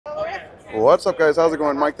What's up, guys? How's it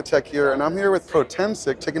going? MikeTheTech here, and I'm here with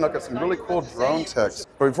Potensic taking a look at some really cool drone techs.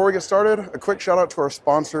 But before we get started, a quick shout out to our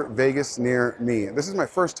sponsor, Vegas Near Me. This is my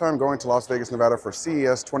first time going to Las Vegas, Nevada for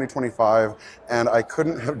CES 2025, and I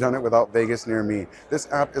couldn't have done it without Vegas Near Me. This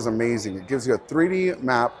app is amazing. It gives you a 3D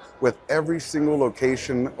map with every single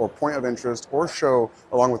location or point of interest or show,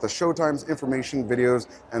 along with the show times, information, videos,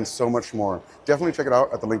 and so much more. Definitely check it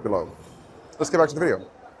out at the link below. Let's get back to the video.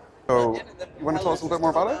 So, you want to tell us a little bit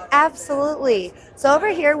more about it? Absolutely. So over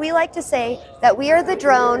here, we like to say that we are the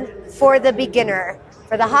drone for the beginner,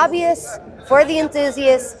 for the hobbyist, for the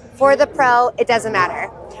enthusiast, for the pro, it doesn't matter.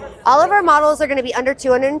 All of our models are going to be under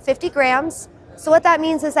 250 grams. So what that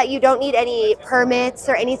means is that you don't need any permits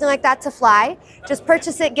or anything like that to fly. Just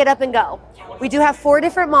purchase it, get up and go. We do have 4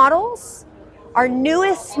 different models. Our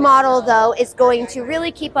newest model, though, is going to really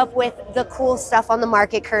keep up with the cool stuff on the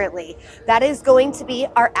market currently. That is going to be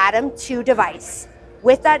our Atom 2 device.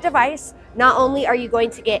 With that device, not only are you going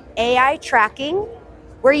to get AI tracking,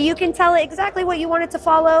 where you can tell it exactly what you want it to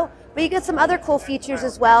follow, but you get some other cool features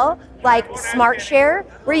as well, like Smart Share,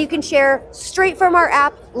 where you can share straight from our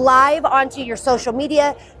app live onto your social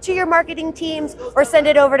media, to your marketing teams, or send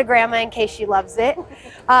it over to grandma in case she loves it.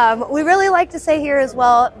 We really like to say here as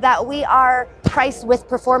well that we are priced with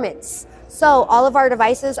performance. So all of our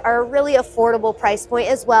devices are a really affordable price point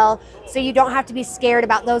as well, so you don't have to be scared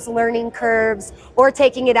about those learning curves or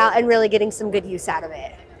taking it out and really getting some good use out of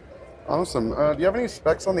it. Awesome. Do you have any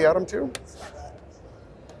specs on the Atom 2?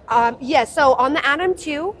 Yes, so on the Atom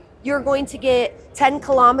 2, you're going to get 10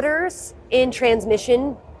 kilometers in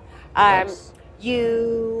transmission. Nice.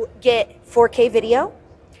 You get 4K video,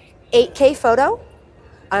 8K photo.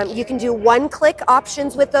 You can do one-click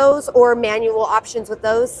options with those or manual options with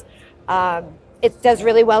those. It does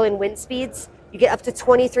really well in wind speeds. You get up to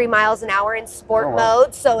 23 miles an hour in sport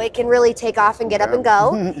mode, so it can really take off and get up and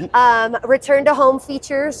go. Return to home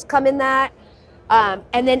features come in that.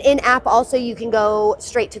 And then in-app also you can go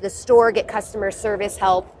straight to the store, get customer service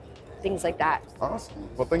help, things like that. Awesome.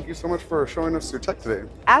 Well, thank you so much for showing us your tech today.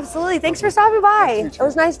 Absolutely. Thanks for stopping by. It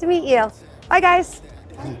was nice to meet you. Bye, guys.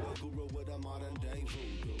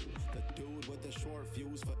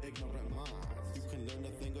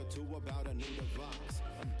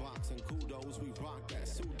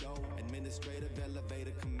 Administrative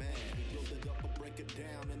elevator command. Build it up or break it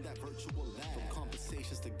down in that virtual lab. From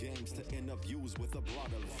conversations to games to interviews with a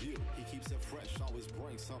broader view. He keeps it fresh, always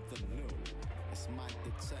brings something new. It's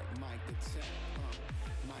MikeTheTech, MikeTheTech,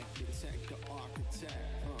 MikeTheTech, the architect,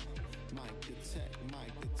 MikeTheTech,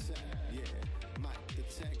 MikeTheTech, yeah,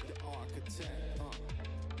 MikeTheTech, the architect,